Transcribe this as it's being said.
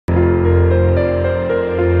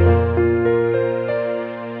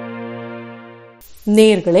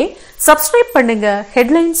நேயர்களே, சப்ஸ்கிரைப் பண்ணுங்க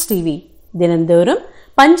headlines TV. தினந்தோறும்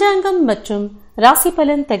பஞ்சாங்கம் மற்றும் ராசி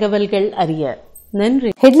பலன் தகவல்கள் அறிய நன்றி.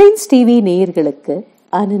 ஹெட்லைன்ஸ் டிவி நேயர்களுக்கு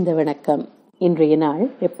ஆனந்த வணக்கம். இன்றைய நாள்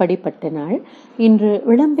எப்படிப்பட்ட நாள்? இன்று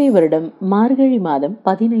விளம்பே வருடம் மார்கழி மாதம்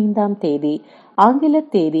 15ஆம் தேதி, ஆங்கில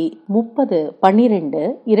தேதி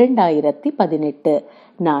 30/12/2018.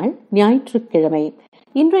 நாள் ஞாயிற்றுக்கிழமை.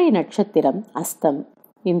 இன்றைய நட்சத்திரம் அஸ்தம்.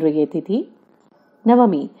 இன்றைய திதி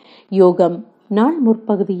நவமி. யோகம் நாள்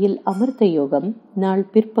முற்பகுதியில் அமிர்த யோகம், நாள்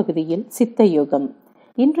பிற்பகுதியில் சித்த யோகம்.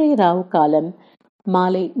 இன்றைய ராவு காலம்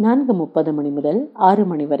மாலை 4:30 மணி முதல் 6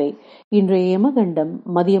 மணி வரை. இன்றைய யமகண்டம்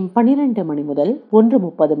மதியம் 12 மணி முதல்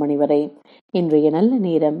 1:30 மணி வரை. இன்றைய நல்ல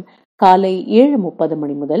நேரம் காலை 7:30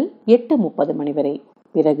 மணி முதல் 8:30 மணி வரை.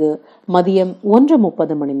 பிறகு மதியம்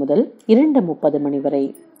 1:30 மணி முதல் 2:30 மணி வரை.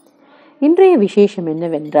 இன்றைய விசேஷம்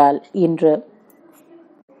என்னவென்றால், இன்று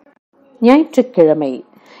ஞாயிற்றுக்கிழமை.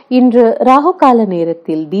 இன்று ராகு கால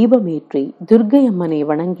நேரத்தில் தீபமேற்றி துர்க்கை அம்மனை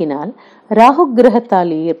வணங்கினால் ராகு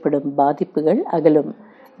கிரகத்தால் ஏற்படும் பாதிப்புகள் அகலும்.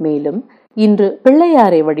 மேலும் இன்று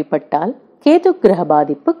பிள்ளையாரை வழிபட்டால் கேது கிரக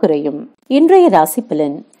பாதிப்பு குறையும். இன்றைய ராசி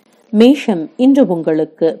பலன். மேஷம் இன்று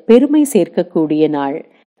உங்களுக்கு பெருமை சேர்க்கக்கூடிய நாள்.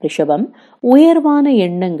 ரிஷபம் உயர்வான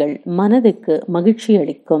எண்ணங்கள் மனதுக்கு மகிழ்ச்சி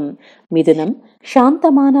அளிக்கும். மிதுனம்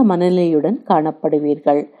சாந்தமான மனநிலையுடன்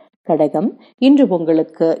காணப்படுவீர்கள். கடகம் இன்று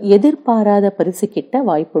உங்களுக்கு எதிர்பாராத பரிசு கிட்ட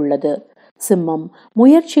வாய்ப்புள்ளது. சிம்மம்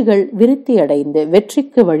முயற்சிகள் விருத்தி அடைந்து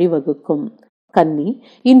வெற்றிக்கு வழிவகுக்கும். கன்னி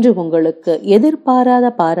இன்று உங்களுக்கு எதிர்பாராத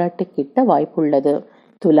பாராட்டு கிட்ட வாய்ப்புள்ளது.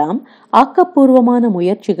 துலாம் ஆக்கப்பூர்வமான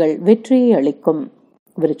முயற்சிகள் வெற்றியை அளிக்கும்.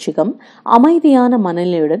 விருச்சிகம் அமைதியான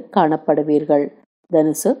மனநிலையுடன் காணப்படுவீர்கள்.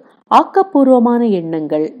 தனுசு ஆக்கப்பூர்வமான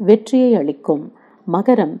எண்ணங்கள் வெற்றியை அளிக்கும்.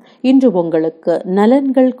 மகரம் இன்று உங்களுக்கு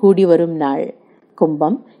நலன்கள் கூடி வரும் நாள்.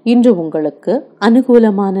 கும்பம் இன்று உங்களுக்கு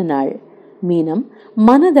அனுகூலமான நாள். மீனம்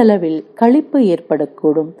மனதளவில் களிப்பு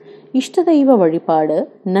ஏற்படக்கூடும். இஷ்ட தெய்வ வழிபாடு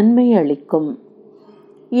நன்மை அளிக்கும்.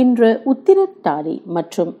 இன்று உத்திரட்டாதி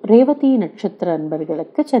மற்றும் ரேவதி நட்சத்திர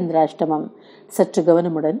அன்பர்களுக்கு சந்திராஷ்டமம். சற்று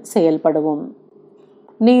கவனமுடன் செயல்படுவோம்.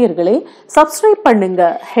 நேயர்களே, சப்ஸ்கிரைப் பண்ணுங்க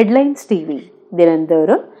ஹெட்லைன்ஸ் டிவி.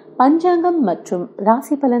 தினந்தோறும் பஞ்சாங்கம் மற்றும்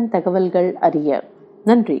ராசி பலன் தகவல்கள் அறிய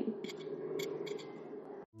நன்றி.